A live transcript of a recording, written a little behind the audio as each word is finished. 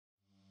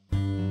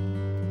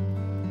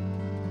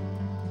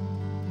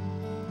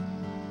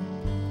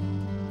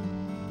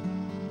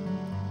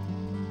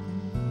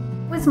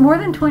was more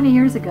than 20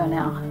 years ago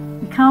now.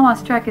 We kind of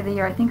lost track of the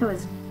year. I think it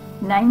was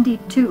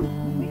 92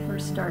 when we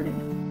first started.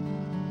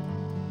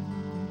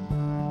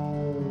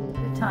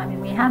 At the time,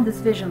 and we had this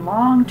vision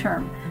long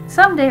term.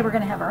 Someday we're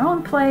going to have our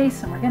own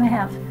place and we're going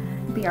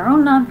to be our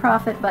own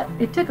nonprofit, but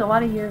it took a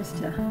lot of years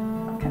to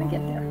kind of get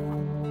there.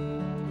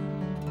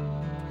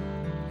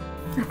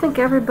 I think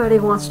everybody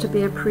wants to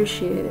be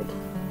appreciated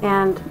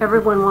and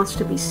everyone wants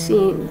to be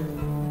seen.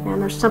 And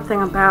there's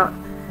something about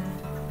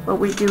what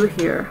we do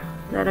here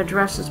that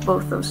addresses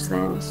both those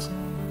things.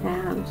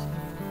 And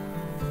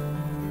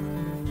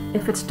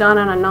if it's done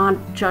in a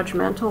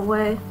non-judgmental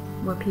way,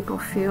 where people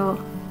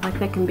feel like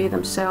they can be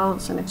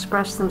themselves and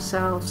express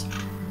themselves,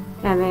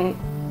 and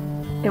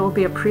they will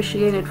be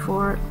appreciated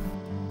for it.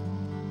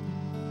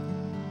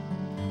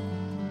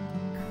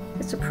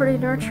 It's a pretty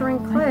nurturing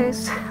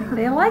place.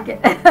 They like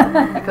it.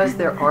 Because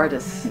they're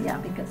artists. Yeah,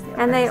 because they're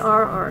and artists. they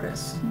are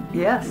artists.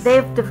 Yes.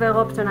 They've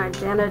developed an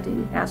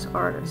identity as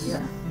artists.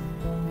 Yeah.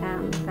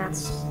 And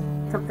that's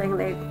something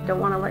they don't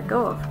want to let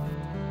go of.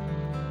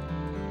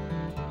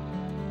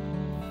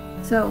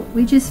 So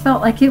we just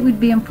felt like it would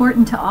be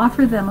important to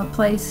offer them a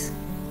place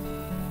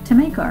to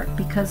make art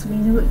because we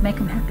knew it would make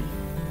them happy,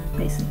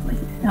 basically.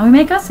 And we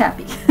make us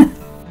happy.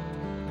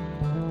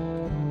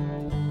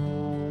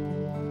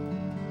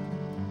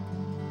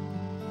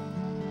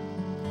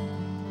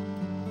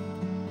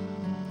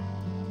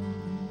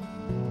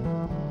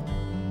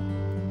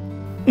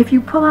 If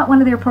you pull out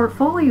one of their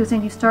portfolios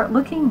and you start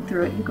looking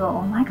through it, you go,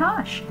 oh my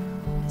gosh,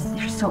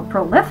 they're so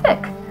prolific.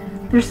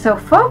 They're so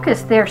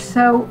focused. They're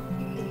so,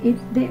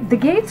 the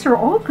gates are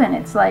open.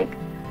 It's like,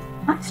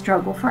 I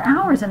struggle for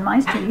hours in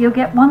my studio,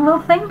 get one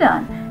little thing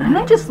done. And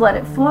they just let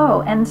it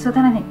flow. And so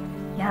then I think,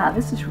 yeah,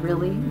 this is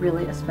really,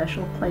 really a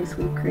special place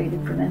we've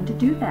created for them to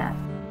do that.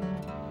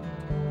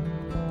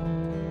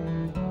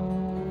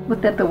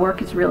 But that the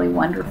work is really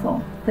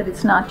wonderful. That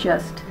it's not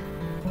just,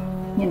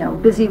 you know,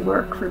 busy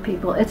work for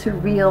people. It's a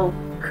real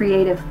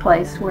creative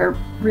place where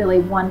really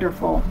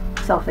wonderful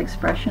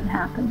self-expression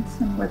happens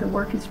and where the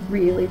work is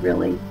really,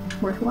 really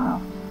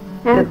worthwhile.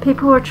 And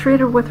people are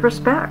treated with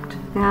respect,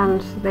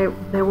 and they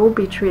will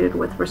be treated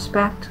with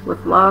respect,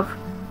 with love,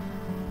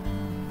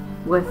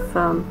 with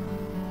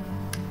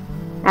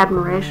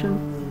admiration.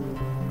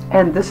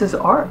 And this is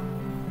art.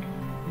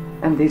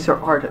 And these are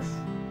artists.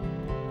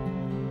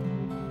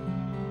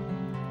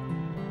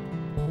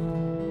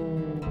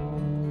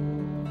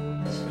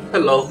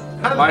 Hello,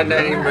 my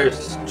name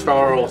is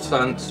Charles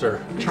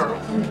Unser.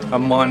 Charles.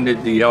 I'm one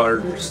of the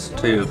artists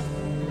too.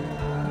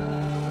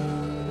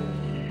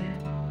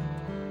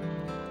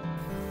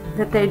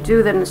 That they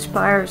do that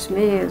inspires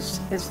me is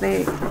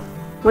they,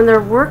 when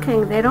they're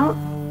working, they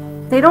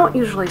don't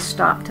usually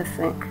stop to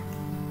think,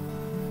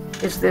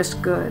 is this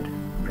good?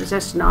 Is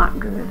this not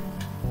good?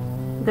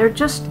 They're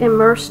just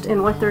immersed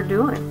in what they're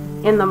doing,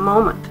 in the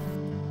moment.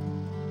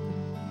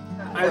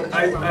 I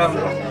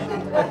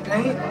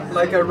paint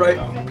like I write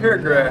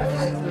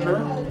paragraphs, you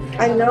know?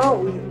 I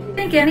know. I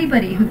think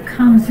anybody who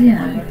comes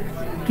in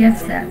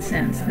gets that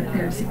sense that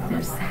there's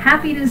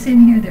happiness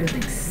in here, there's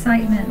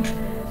excitement,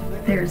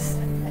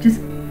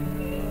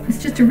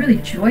 it's just a really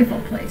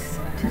joyful place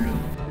to be.